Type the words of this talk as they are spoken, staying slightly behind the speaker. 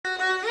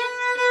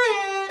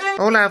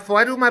Olaf,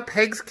 why do my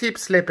pegs keep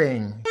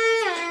slipping?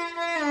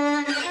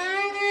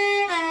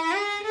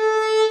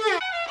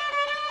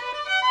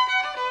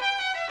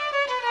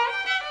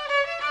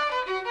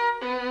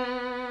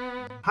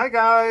 Hi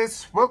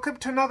guys, welcome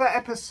to another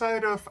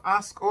episode of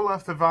Ask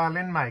Olaf the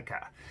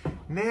Violinmaker.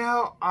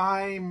 Now,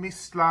 I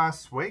missed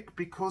last week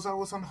because I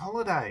was on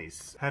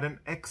holidays. Had an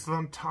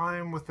excellent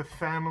time with the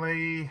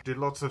family, did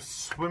lots of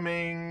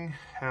swimming,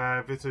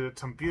 visited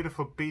some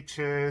beautiful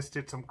beaches,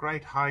 did some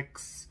great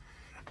hikes,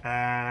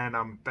 and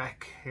I'm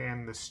back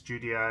in the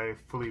studio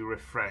fully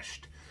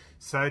refreshed.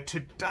 So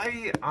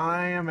today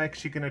I am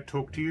actually going to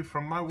talk to you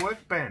from my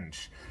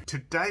workbench.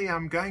 Today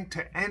I'm going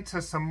to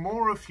answer some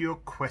more of your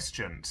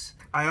questions.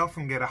 I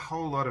often get a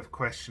whole lot of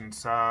questions,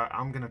 so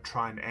I'm going to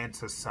try and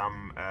answer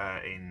some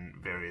in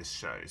various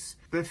shows.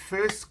 The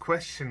first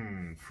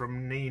question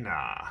from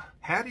Nina.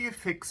 How do you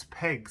fix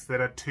pegs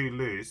that are too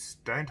loose,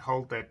 don't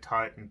hold that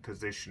tight in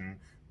position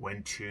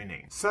when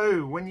tuning?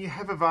 So when you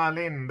have a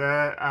violin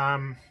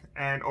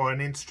or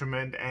an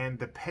instrument and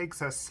the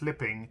pegs are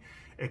slipping,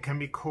 it can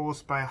be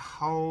caused by a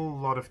whole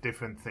lot of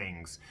different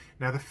things.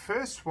 Now the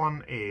first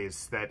one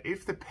is that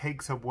if the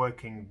pegs are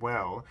working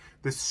well,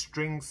 the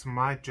strings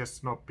might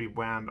just not be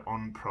wound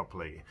on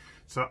properly.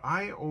 So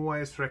I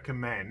always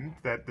recommend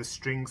that the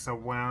strings are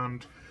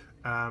wound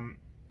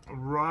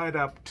right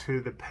up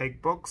to the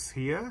peg box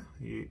here.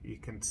 You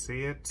can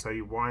see it, so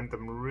you wind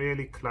them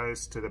really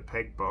close to the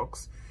peg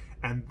box,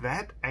 and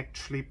that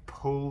actually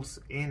pulls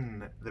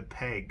in the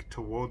peg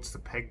towards the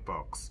peg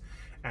box,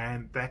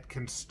 and that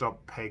can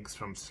stop pegs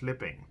from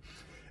slipping.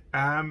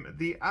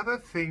 The other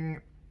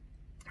thing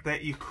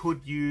that you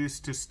could use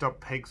to stop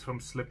pegs from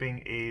slipping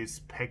is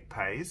peg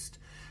paste.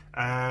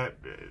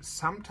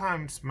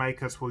 Sometimes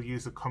makers will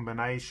use a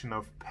combination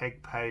of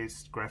peg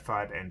paste,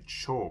 graphite and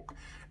chalk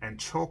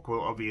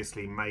will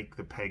obviously make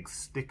the pegs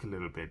stick a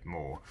little bit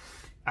more.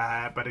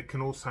 But it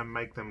can also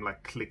make them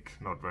like click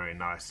not very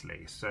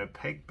nicely. So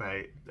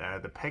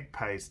the peg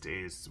paste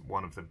is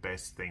one of the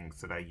best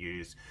things that I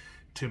use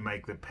to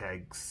make the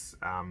pegs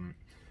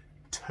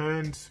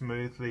turn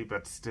smoothly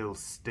but still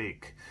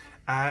stick.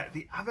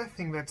 The other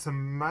thing that's the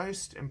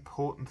most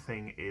important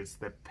thing is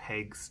that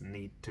pegs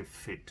need to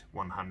fit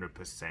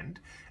 100%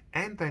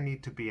 and they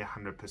need to be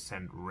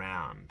 100%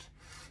 round.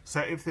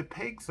 So if the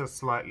pegs are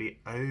slightly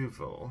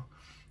oval,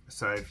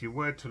 so if you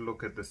were to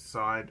look at the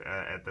side,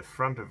 at the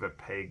front of a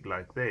peg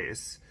like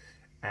this,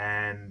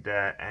 and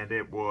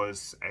it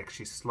was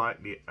actually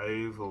slightly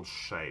oval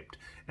shaped,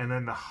 and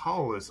then the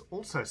hole is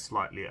also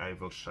slightly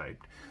oval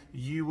shaped,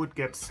 you would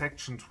get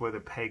sections where the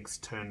pegs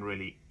turn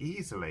really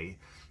easily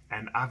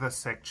and other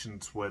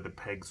sections where the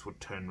pegs would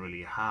turn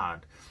really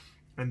hard,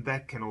 and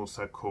that can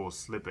also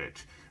cause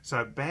slippage.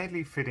 So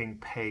badly fitting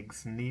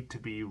pegs need to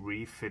be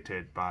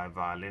refitted by a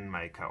violin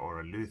maker or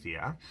a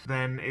luthier.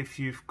 Then if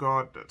you've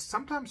got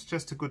sometimes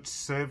just a good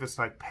service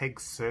like peg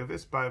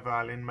service by a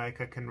violin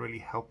maker can really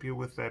help you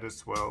with that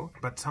as well.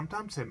 But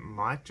sometimes it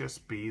might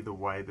just be the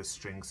way the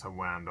strings are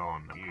wound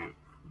on. You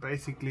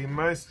basically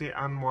mostly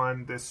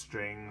unwind this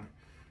string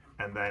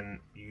and then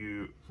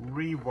you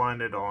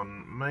rewind it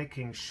on,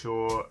 making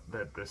sure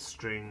that the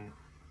string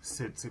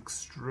sits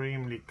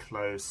extremely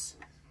close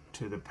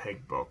to the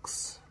peg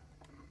box.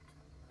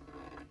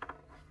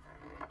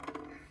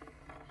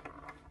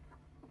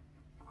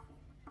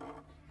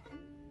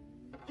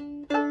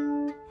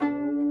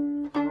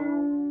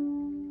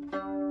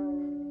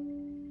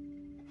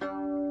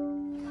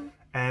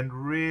 And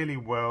really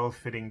well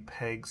fitting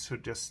pegs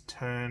should just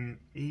turn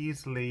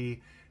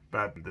easily,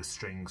 but the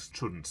strings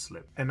shouldn't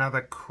slip.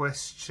 Another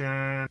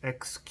question,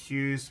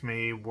 excuse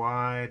me,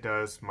 why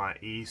does my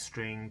E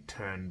string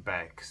turn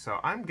back? So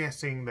I'm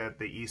guessing that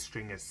the E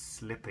string is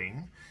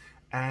slipping,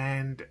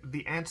 and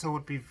the answer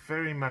would be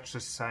very much the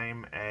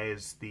same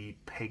as the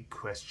peg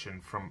question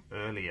from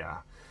earlier.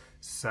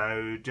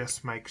 So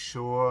just make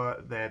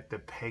sure that the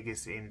peg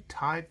is in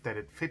tight, that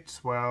it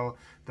fits well,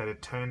 that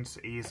it turns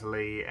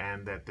easily,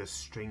 and that the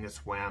string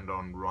is wound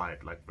on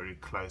right, like very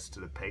close to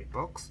the peg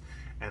box,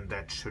 and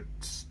that should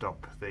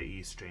stop the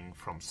E string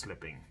from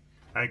slipping.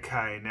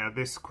 Okay, now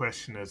this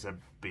question is a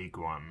big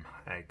one,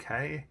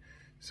 okay?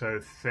 So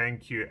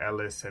thank you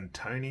Alice and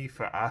Tony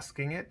for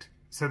asking it.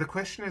 So the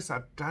question is,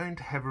 I don't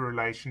have a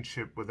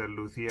relationship with a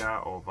luthier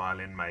or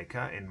violin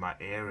maker in my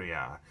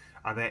area.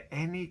 Are there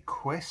any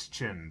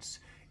questions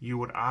you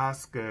would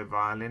ask a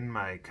violin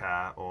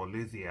maker or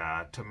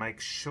luthier to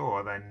make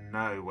sure they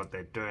know what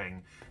they're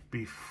doing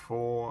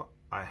before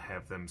I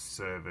have them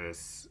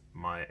service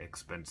my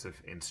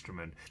expensive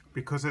instrument?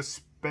 Because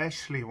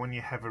especially when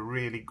you have a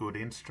really good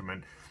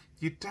instrument,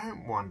 you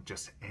don't want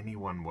just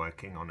anyone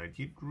working on it.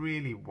 You'd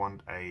really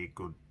want a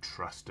good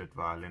trusted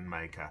violin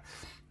maker.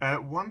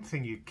 One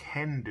thing you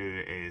can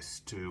do is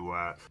to,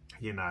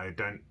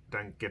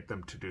 don't get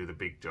them to do the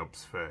big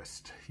jobs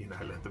first.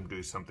 Let them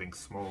do something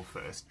small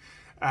first.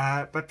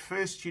 But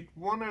first you'd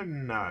want to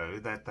know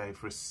that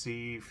they've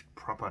received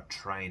proper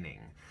training.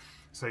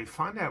 So you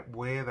find out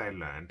where they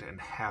learned and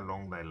how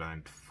long they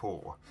learned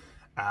for.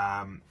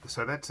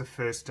 So that's the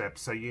first step.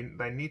 So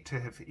they need to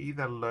have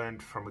either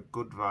learned from a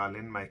good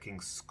violin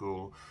making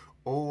school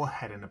or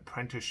had an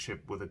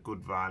apprenticeship with a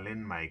good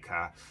violin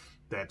maker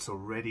that's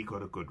already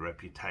got a good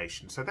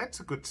reputation. So that's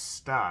a good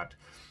start.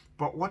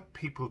 But what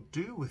people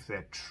do with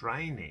their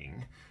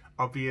training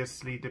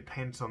obviously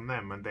depends on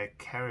them and their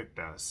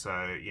character.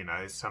 So, you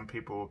know, some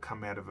people will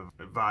come out of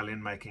a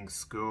violin making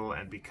school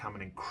and become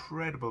an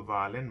incredible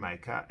violin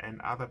maker,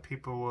 and other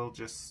people will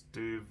just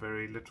do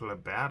very little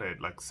about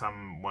it. Like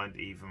some won't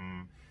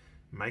even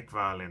make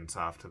violins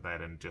after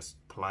that and just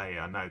play.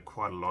 I know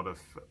quite a lot of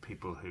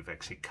people who've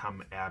actually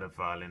come out of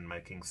violin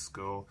making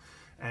school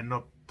and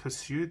not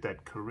pursued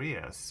that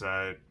career.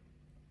 So,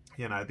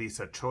 you know, these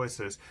are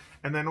choices.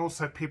 And then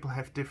also people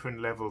have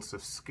different levels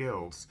of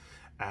skills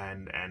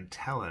and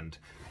talent.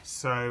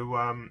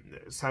 So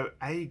so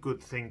a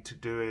good thing to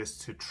do is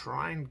to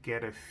try and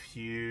get a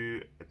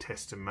few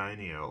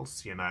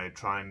testimonials, you know,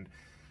 try and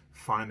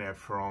find out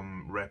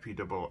from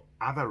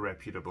other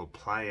reputable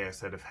players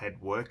that have had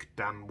work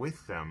done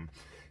with them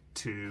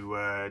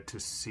to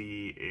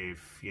see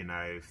if, you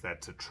know, if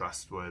that's a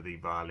trustworthy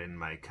violin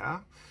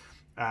maker.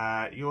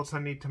 You also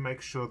need to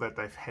make sure that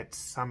they've had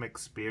some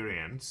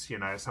experience. You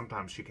know,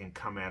 sometimes you can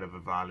come out of a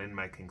violin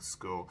making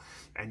school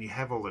and you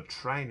have all the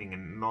training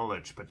and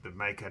knowledge, but the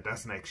maker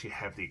doesn't actually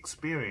have the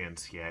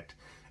experience yet,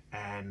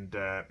 and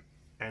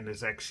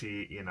is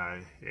actually, you know,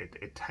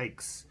 it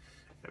takes,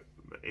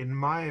 in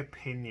my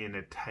opinion,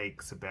 it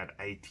takes about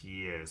 8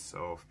 years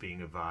of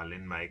being a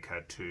violin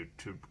maker to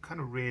kind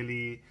of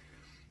really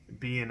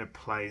be in a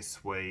place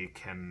where you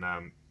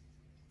can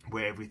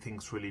where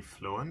everything's really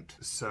fluent.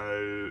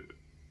 So,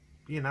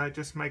 you know,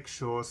 just make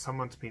sure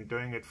someone's been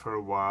doing it for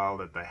a while,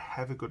 that they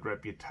have a good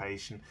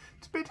reputation.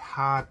 It's a bit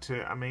hard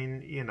to, I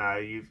mean, you know,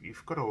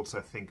 you've got to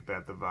also think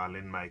about the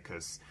violin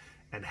makers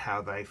and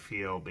how they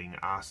feel being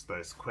asked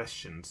those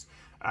questions.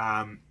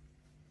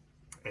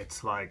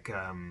 It's like,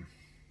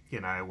 you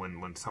know,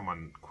 when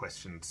someone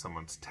questions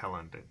someone's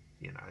talent, it,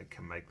 you know, it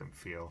can make them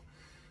feel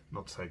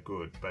not so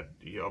good, but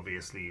you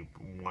obviously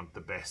want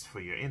the best for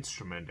your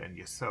instrument and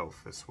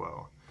yourself as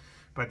well.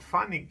 But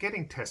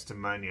getting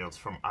testimonials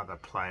from other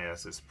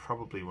players is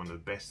probably one of the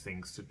best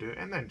things to do,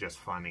 and then just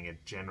finding a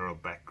general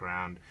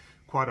background.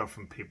 Quite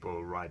often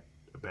people write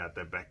about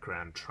their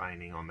background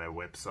training on their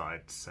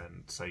websites,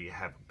 and so you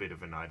have a bit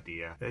of an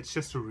idea. It's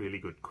just a really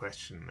good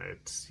question.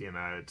 It's, you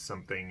know, it's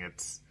something,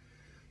 it's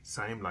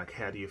same like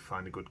how do you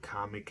find a good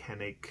car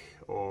mechanic,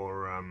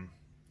 or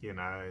you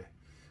know,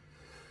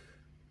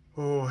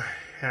 or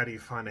how do you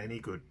find any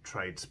good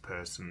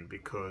tradesperson,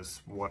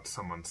 because what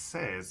someone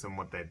says and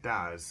what they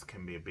does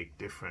can be a big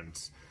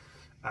difference.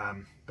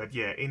 But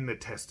yeah, in the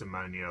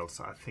testimonials,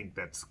 I think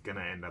that's going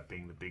to end up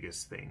being the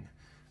biggest thing.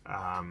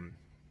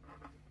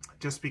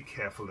 Just be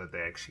careful that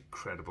they're actually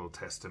credible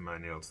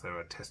testimonials. There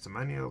are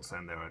testimonials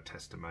and there are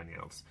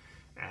testimonials.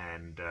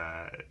 And,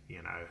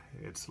 you know,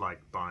 it's like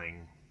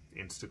buying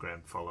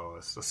Instagram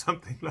followers or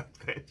something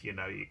like that. You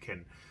know, you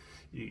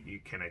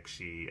can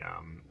actually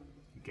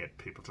get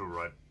people to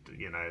write,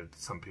 you know,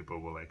 some people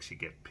will actually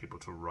get people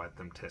to write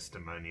them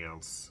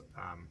testimonials.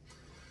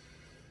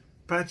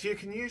 But you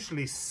can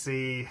usually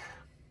see,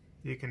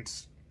 you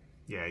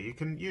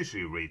can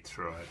usually read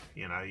through it.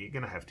 You know, you're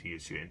going to have to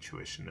use your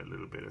intuition a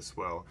little bit as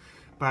well.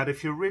 But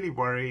if you're really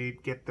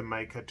worried, get the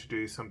maker to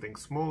do something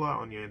smaller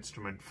on your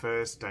instrument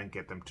first. Don't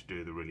get them to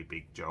do the really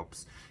big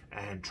jobs,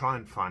 and try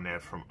and find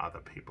out from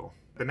other people.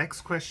 The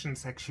next question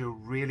is actually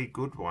a really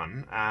good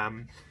one.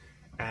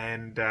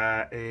 And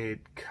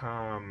it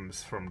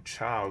comes from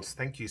Charles.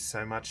 Thank you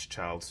so much,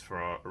 Charles,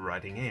 for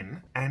writing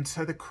in. And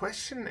so the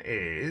question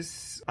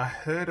is, I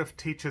heard of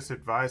teachers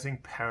advising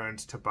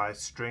parents to buy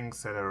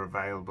strings that are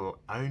available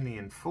only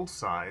in full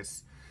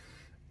size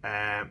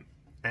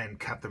and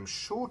cut them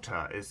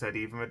shorter. Is that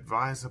even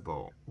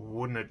advisable?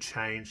 Wouldn't it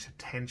change the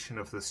tension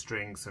of the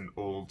strings and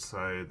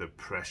also the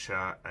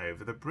pressure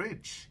over the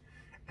bridge?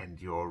 And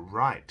you're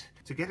right.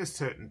 To get a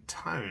certain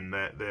tone,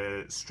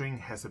 the string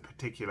has a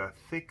particular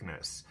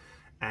thickness,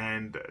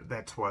 and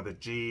that's why the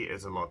G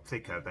is a lot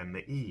thicker than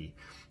the E.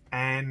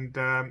 And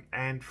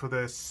for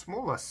the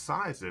smaller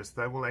sizes,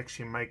 they will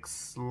actually make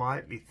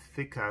slightly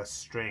thicker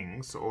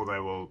strings, or they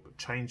will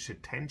change the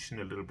tension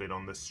a little bit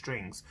on the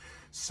strings,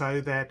 so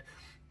that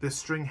the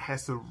string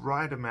has the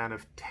right amount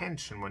of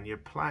tension when you're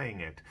playing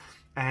it.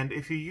 And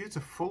if you use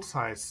a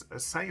full-size,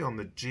 say on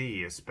the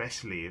G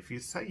especially, if you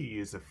say you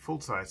use a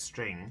full-size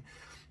string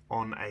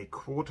on a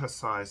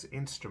quarter-size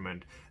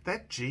instrument,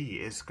 that G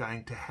is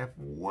going to have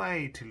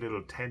way too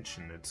little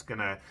tension.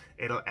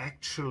 It'll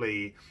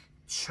actually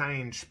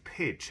change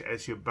pitch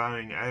as you're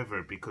bowing over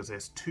it because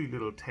there's too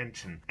little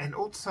tension. And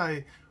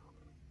also,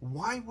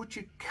 why would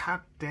you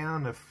cut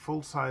down a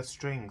full-size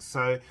string?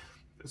 So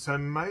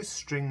most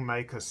string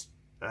makers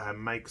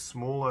make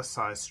smaller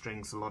size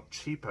strings a lot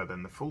cheaper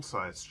than the full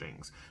size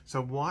strings.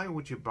 So why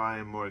would you buy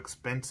a more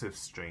expensive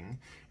string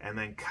and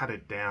then cut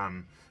it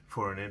down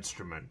for an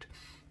instrument?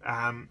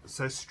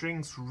 So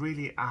strings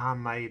really are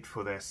made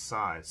for their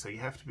size, so you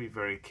have to be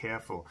very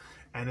careful,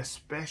 and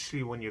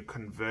especially when you're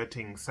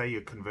converting, say you're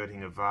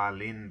converting a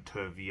violin to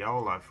a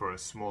viola for a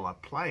smaller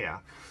player,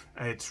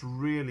 it's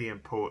really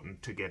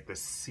important to get the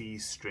C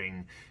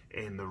string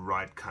in the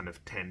right kind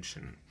of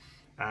tension.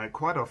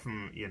 Quite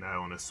often, you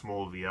know, on a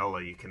small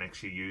viola you can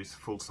actually use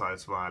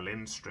full-size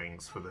violin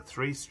strings for the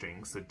 3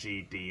 strings, the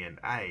G, D and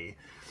A,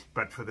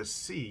 but for the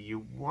C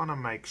you want to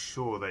make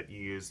sure that you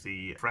use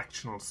the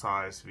fractional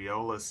size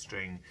viola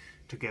string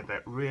to get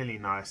that really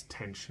nice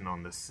tension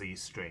on the C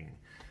string.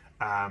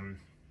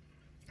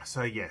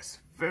 So yes,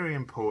 very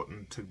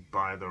important to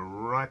buy the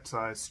right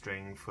size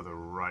string for the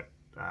right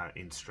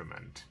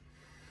instrument.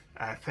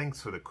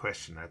 Thanks for the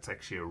question. That's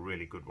actually a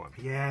really good one.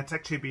 Yeah, it's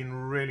actually been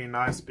really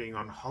nice being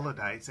on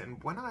holidays, and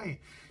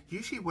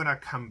usually when I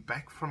come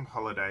back from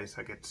holidays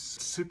I get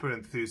super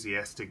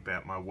enthusiastic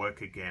about my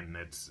work again.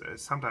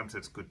 Sometimes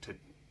it's good to,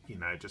 you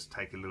know, just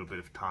take a little bit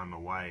of time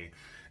away,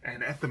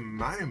 and at the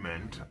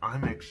moment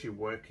I'm actually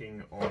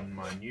working on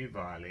my new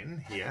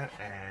violin here,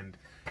 and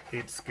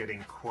it's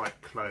getting quite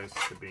close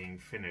to being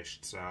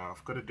finished. So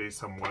I've got to do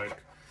some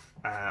work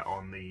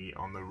on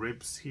the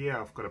ribs here.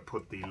 I've got to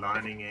put the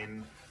lining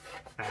in,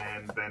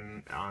 and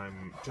then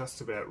I'm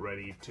just about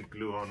ready to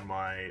glue on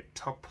my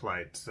top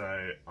plate,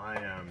 so I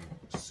am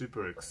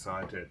super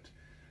excited.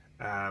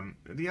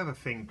 The other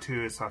thing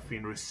too is I've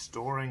been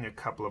restoring a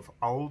couple of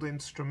old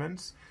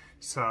instruments.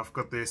 So I've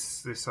got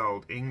this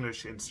old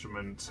English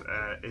instrument.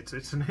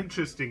 It's an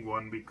interesting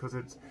one because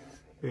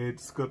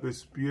it's got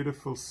this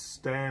beautiful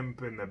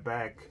stamp in the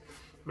back,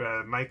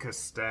 maker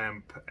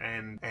stamp,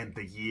 and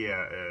the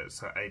year,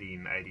 so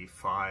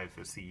 1885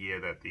 is the year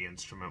that the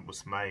instrument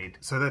was made.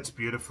 So that's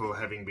beautiful,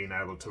 having been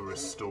able to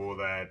restore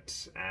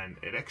that, and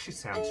it actually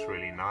sounds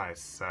really nice.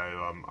 So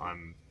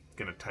I'm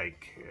gonna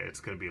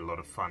it's gonna be a lot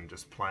of fun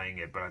just playing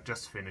it, but I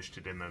just finished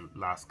it in the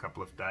last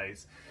couple of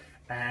days.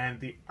 And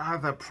the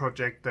other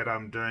project that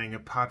I'm doing,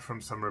 apart from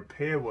some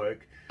repair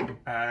work,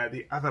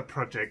 the other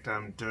project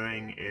I'm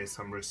doing is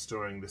I'm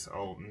restoring this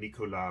old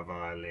Nicola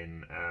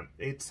violin.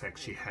 It's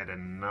actually had a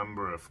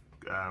number of,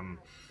 I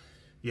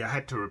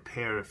had to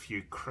repair a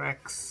few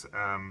cracks.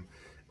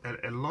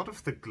 A lot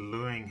of the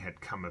gluing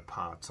had come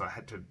apart, so I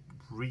had to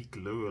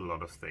re-glue a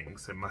lot of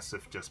things. It must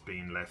have just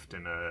been left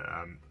in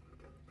a,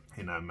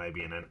 you know,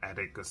 maybe in an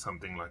attic or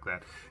something like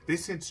that.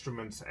 This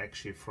instrument's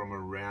actually from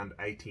around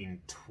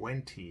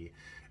 1820,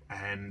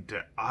 and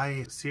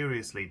I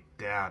seriously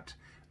doubt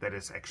that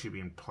it's actually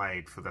been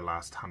played for the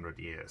last 100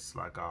 years.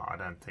 Like, I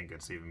don't think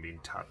it's even been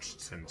touched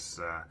since,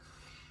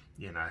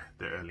 you know,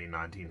 the early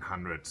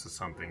 1900s or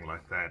something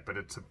like that. But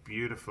it's a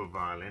beautiful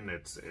violin.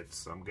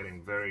 I'm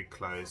getting very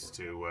close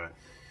to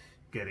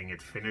getting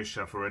it finished.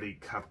 I've already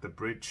cut the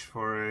bridge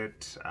for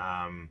it.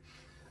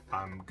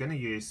 I'm going to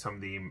use some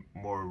of the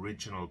more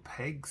original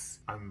pegs.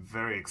 I'm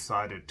very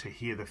excited to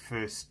hear the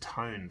first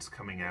tones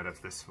coming out of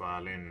this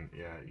violin,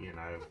 you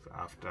know,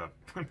 after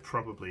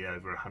probably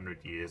over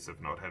 100 years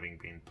of not having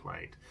been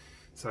played.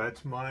 So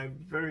it's my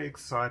very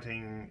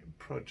exciting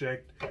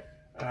project.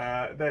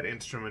 That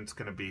instrument's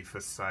going to be for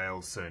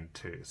sale soon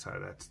too, so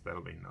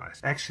that'll be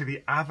nice. Actually,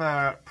 the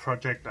other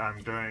project I'm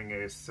doing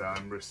is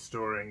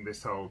restoring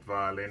this old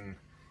violin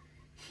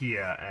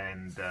here,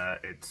 and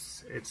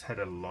it's had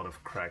a lot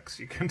of cracks.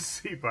 You can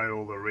see by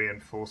all the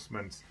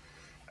reinforcements.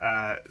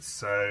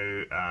 It's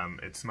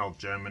an old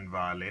German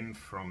violin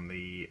from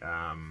the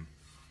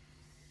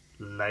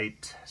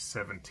late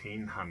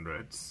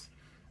 1700s,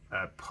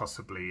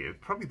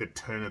 probably the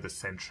turn of the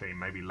century,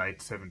 maybe late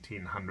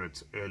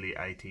 1700s, early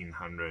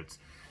 1800s,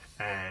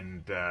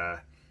 and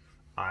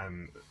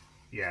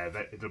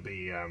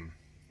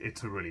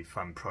it's a really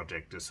fun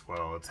project as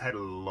well. It's had a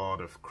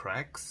lot of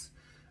cracks.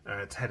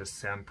 It's had a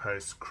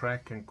soundpost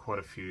crack and quite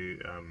a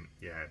few,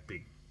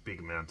 big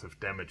amounts of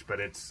damage. But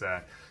it's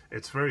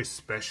very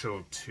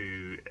special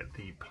to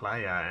the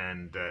player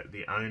and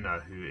the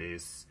owner, who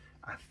is,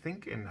 I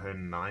think, in her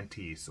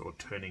 90s or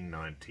turning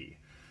 90.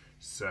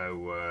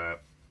 So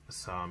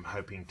I'm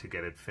hoping to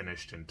get it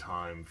finished in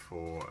time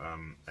for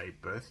a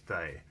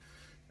birthday,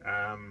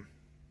 and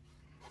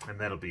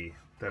that'll be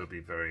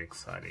very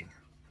exciting.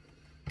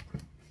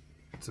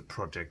 It's a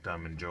project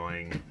I'm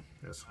enjoying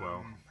as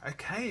well.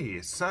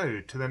 Okay,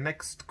 so to the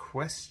next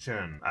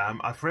question.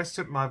 I've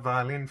rested my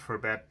violin for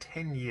about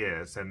 10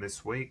 years, and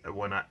this week,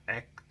 when I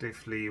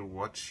actively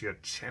watch your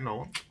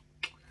channel,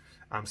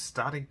 I'm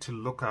starting to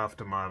look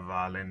after my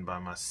violin by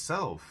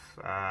myself.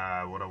 What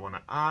I want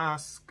to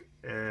ask,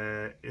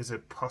 is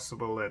it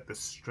possible that the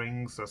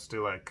strings are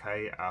still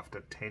okay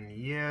after 10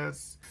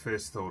 years?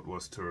 First thought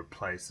was to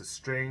replace the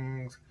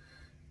strings.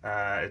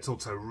 It's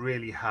also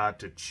really hard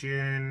to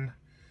tune,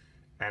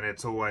 and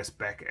it's always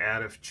back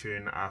out of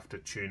tune after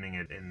tuning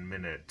it in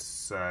minutes.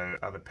 So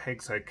are the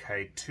pegs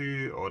okay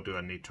too, or do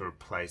I need to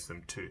replace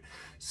them too?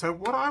 So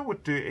what I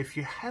would do, if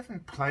you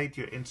haven't played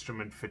your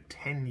instrument for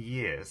 10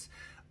 years,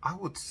 I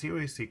would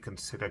seriously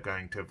consider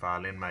going to a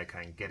violin maker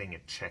and getting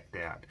it checked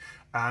out.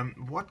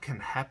 What can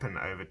happen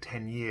over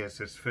 10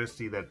 years is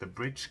firstly that the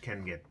bridge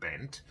can get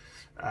bent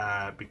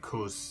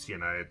because, you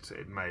know,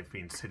 it may have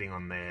been sitting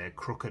on there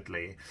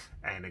crookedly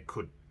and it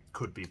could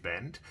be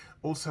bent.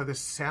 Also, the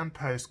sound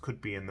post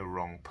could be in the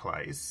wrong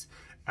place.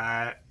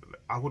 I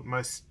would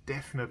most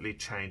definitely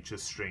change the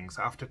strings.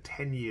 After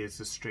 10 years,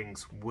 the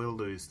strings will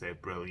lose their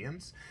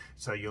brilliance,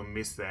 so you'll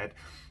miss that.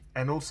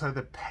 And also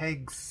the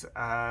pegs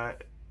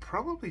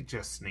probably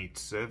just need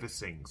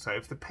servicing. So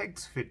if the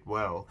pegs fit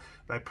well,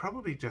 they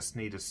probably just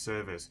need a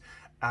service.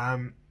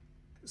 And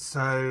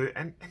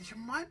you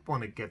might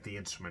want to get the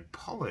instrument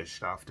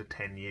polished after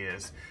 10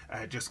 years,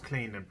 just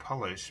clean and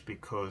polished,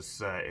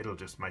 because it'll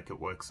just make it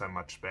work so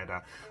much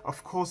better.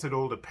 Of course, it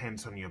all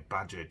depends on your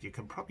budget. You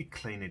can probably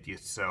clean it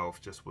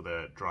yourself just with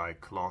a dry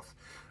cloth.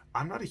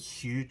 I'm not a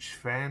huge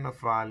fan of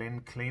violin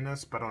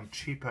cleaners, but on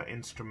cheaper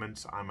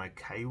instruments I'm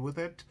okay with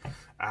it.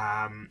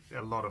 A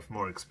lot of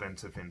more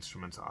expensive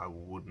instruments I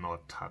would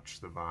not touch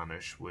the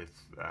varnish with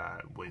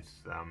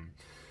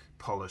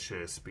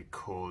polishers,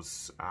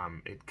 because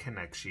it can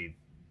actually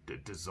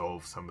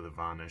dissolve some of the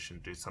varnish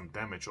and do some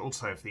damage.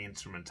 Also, if the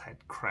instrument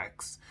had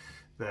cracks,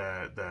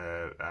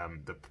 the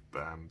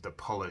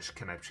polish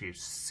can actually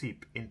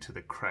seep into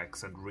the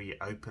cracks and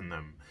reopen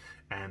them,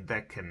 and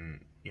that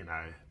can, you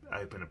know,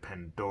 open a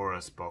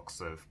Pandora's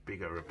box of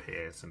bigger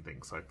repairs and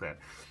things like that.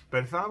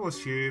 But if I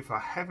was you,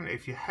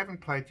 if you haven't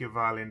played your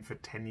violin for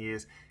 10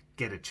 years,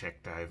 get it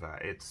checked over.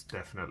 It's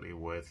definitely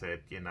worth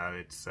it. You know,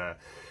 it's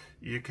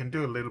you can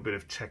do a little bit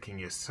of checking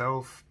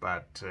yourself,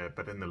 but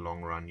in the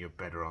long run, you're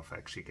better off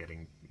actually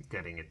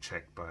getting it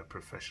checked by a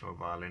professional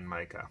violin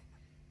maker.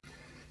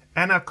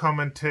 Anna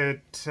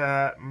commented,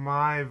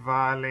 my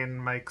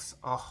violin makes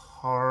a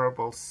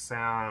horrible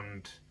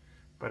sound,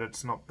 but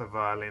it's not the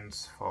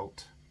violin's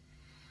fault.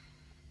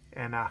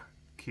 Anna,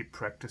 keep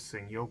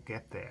practicing. You'll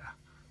get there.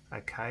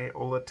 Okay,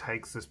 all it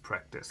takes is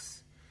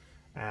practice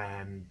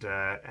and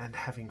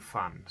having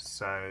fun,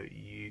 so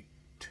you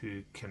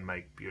too can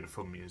make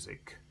beautiful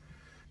music.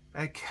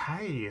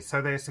 Okay,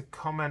 so there's a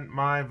comment.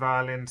 My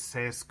violin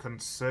says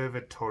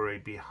conservatory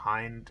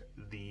behind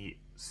the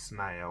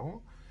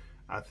snail.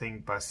 I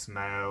think by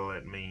snail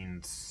it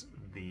means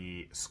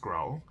the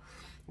scroll.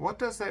 What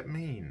does that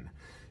mean?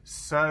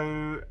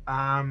 So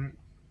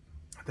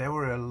there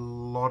were a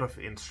lot of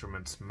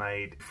instruments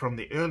made from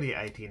the early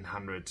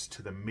 1800s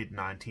to the mid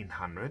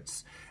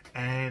 1900s,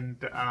 and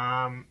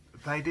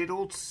they did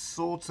all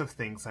sorts of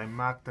things. They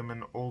marked them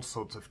in all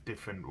sorts of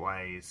different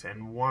ways,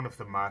 and one of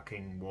the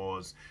marking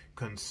was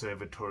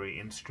conservatory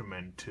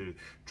instrument, to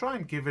try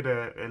and give it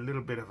a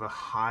little bit of a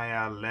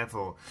higher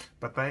level.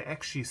 But they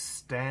actually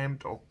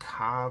stamped or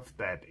carved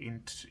that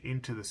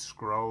into the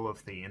scroll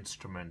of the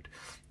instrument.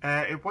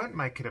 It won't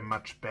make it a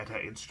much better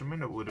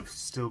instrument. It would have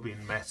still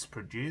been mass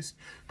produced,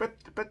 but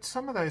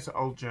some of those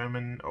old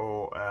German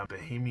or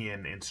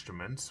Bohemian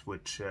instruments,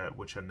 which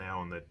are now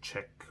on the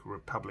Czech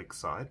Republic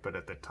side, but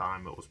at the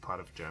time it was part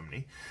of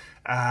Germany,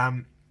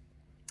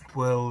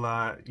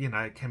 you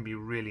know, can be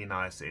really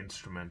nice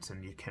instruments,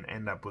 and you can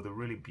end up with a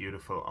really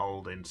beautiful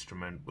old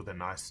instrument with a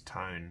nice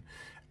tone.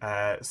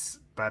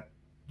 But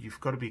you've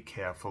got to be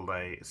careful.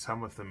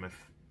 Some of them have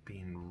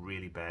been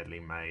really badly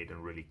made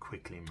and really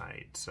quickly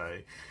made. So,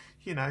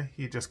 you know,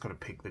 you just got to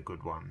pick the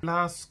good one.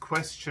 Last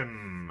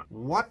question.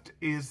 What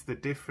is the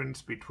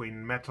difference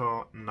between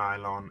metal,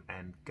 nylon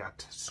and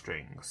gut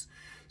strings?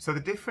 So the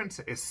difference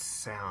is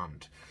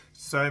sound.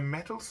 So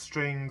metal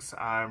strings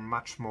are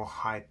much more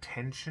high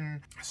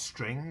tension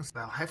strings.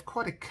 They'll have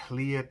quite a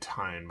clear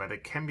tone, but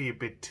it can be a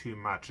bit too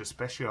much,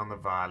 especially on the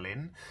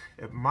violin.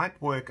 It might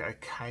work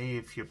okay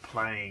if you're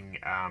playing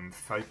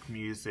folk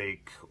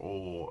music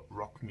or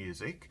rock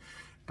music,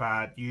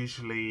 but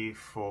usually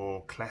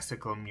for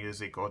classical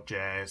music or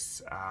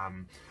jazz,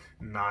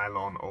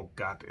 nylon or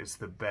gut is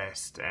the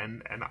best,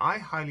 and I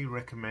highly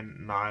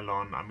recommend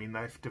nylon. I mean,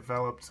 they've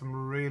developed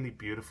some really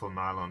beautiful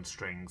nylon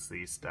strings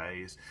these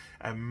days,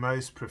 and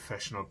most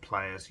professional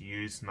players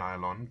use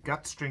nylon.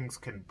 Gut strings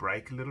can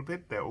break a little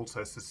bit. They're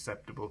also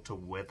susceptible to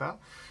weather,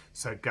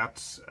 so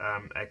gut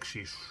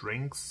actually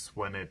shrinks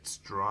when it's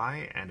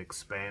dry and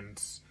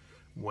expands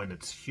when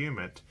it's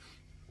humid,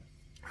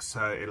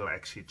 so it'll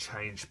actually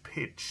change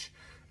pitch.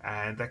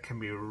 And that can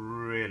be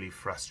really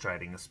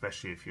frustrating,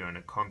 especially if you're in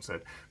a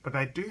concert. But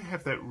they do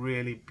have that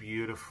really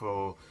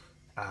beautiful,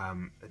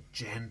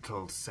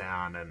 gentle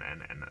sound, and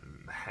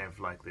have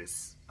like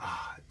this.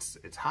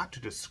 It's hard to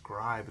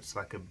describe. It's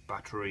like a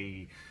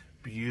buttery,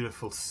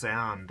 beautiful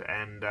sound,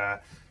 and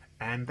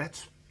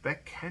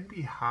that can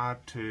be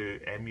hard to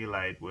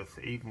emulate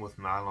even with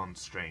nylon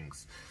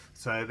strings.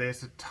 So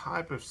there's a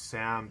type of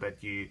sound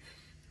that you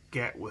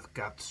get with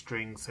gut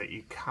strings that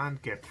you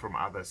can't get from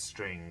other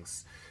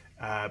strings.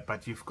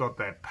 But you've got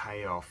that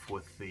payoff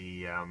with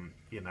the,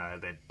 you know,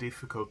 they're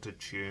difficult to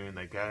tune,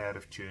 they go out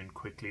of tune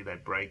quickly, they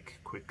break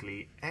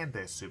quickly, and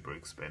they're super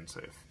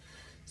expensive.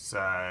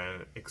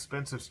 So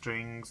expensive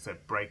strings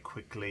that break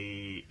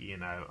quickly, you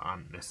know,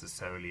 aren't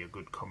necessarily a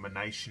good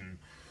combination.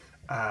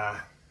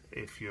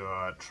 if you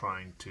are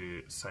trying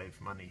to save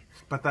money.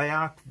 But they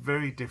are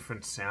very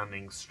different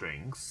sounding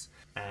strings,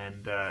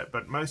 and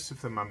but most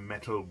of them are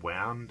metal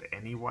wound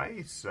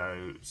anyway,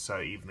 so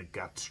even the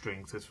gut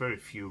strings, there's very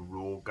few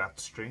raw gut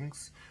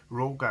strings.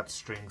 Raw gut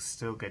strings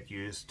still get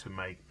used to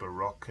make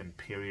Baroque and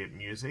period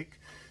music,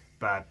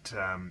 but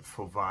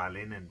for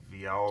violin and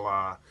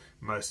viola,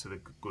 most of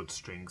the good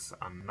strings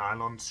are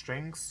nylon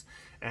strings.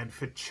 And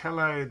for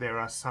cello, there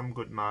are some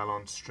good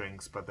nylon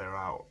strings, but there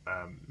are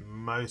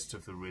most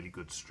of the really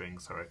good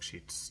strings are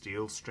actually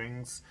steel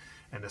strings.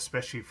 And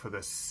especially for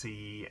the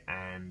C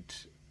and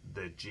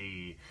the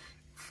G,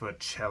 for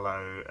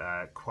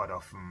cello, quite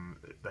often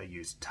they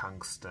use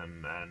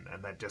tungsten,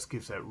 and that just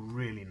gives that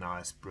really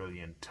nice,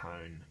 brilliant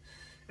tone,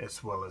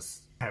 as well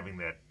as having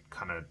that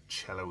kind of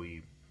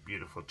cello-y,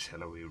 beautiful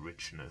cello-y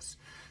richness.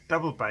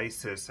 Double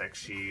basses,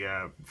 actually,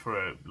 for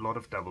a lot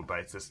of double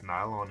basses,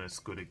 nylon is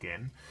good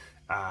again,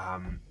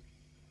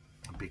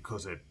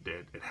 because it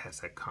has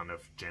that kind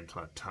of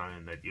gentler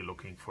tone that you're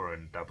looking for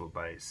in double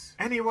bass.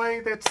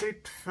 Anyway, that's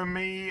it for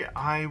me.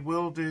 I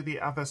will do the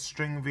other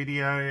string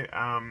video.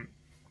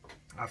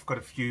 I've got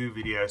a few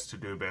videos to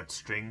do about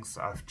strings.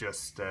 I've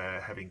just,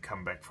 having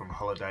come back from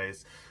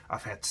holidays,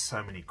 I've had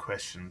so many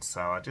questions,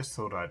 so I just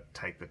thought I'd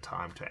take the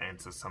time to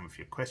answer some of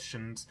your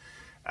questions.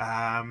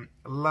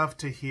 Love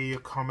to hear your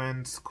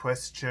comments,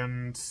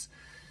 questions,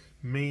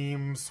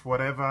 memes,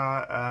 whatever.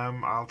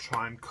 I'll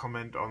try and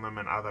comment on them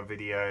in other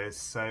videos.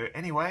 So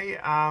anyway,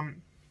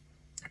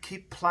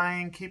 keep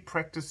playing, keep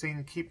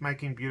practicing, keep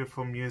making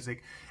beautiful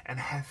music, and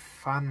have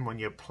fun when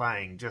you're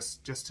playing.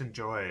 Just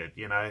enjoy it,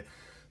 you know.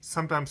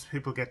 Sometimes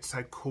people get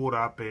so caught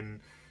up in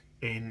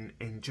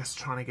just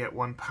trying to get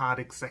one part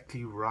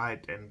exactly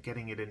right and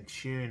getting it in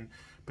tune.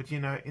 But you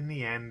know, in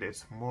the end,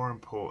 it's more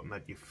important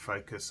that you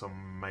focus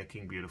on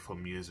making beautiful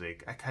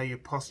music. Okay, your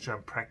posture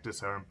and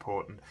practice are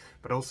important,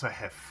 but also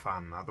have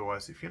fun.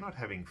 Otherwise, if you're not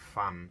having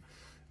fun,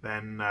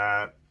 then,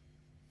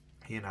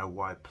 you know,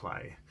 why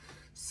play?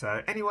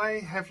 So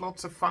anyway, have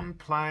lots of fun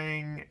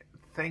playing.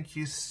 Thank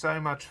you so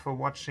much for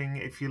watching.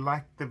 If you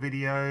liked the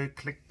video,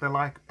 click the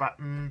like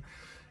button.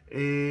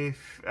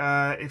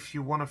 If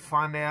you want to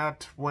find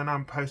out when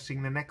I'm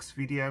posting the next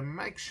video,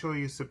 make sure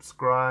you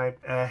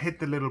subscribe, hit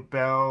the little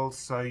bell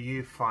so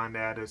you find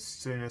out as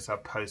soon as I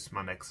post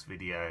my next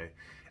video.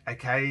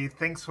 Okay,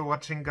 thanks for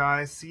watching,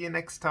 guys. See you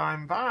next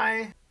time.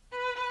 Bye.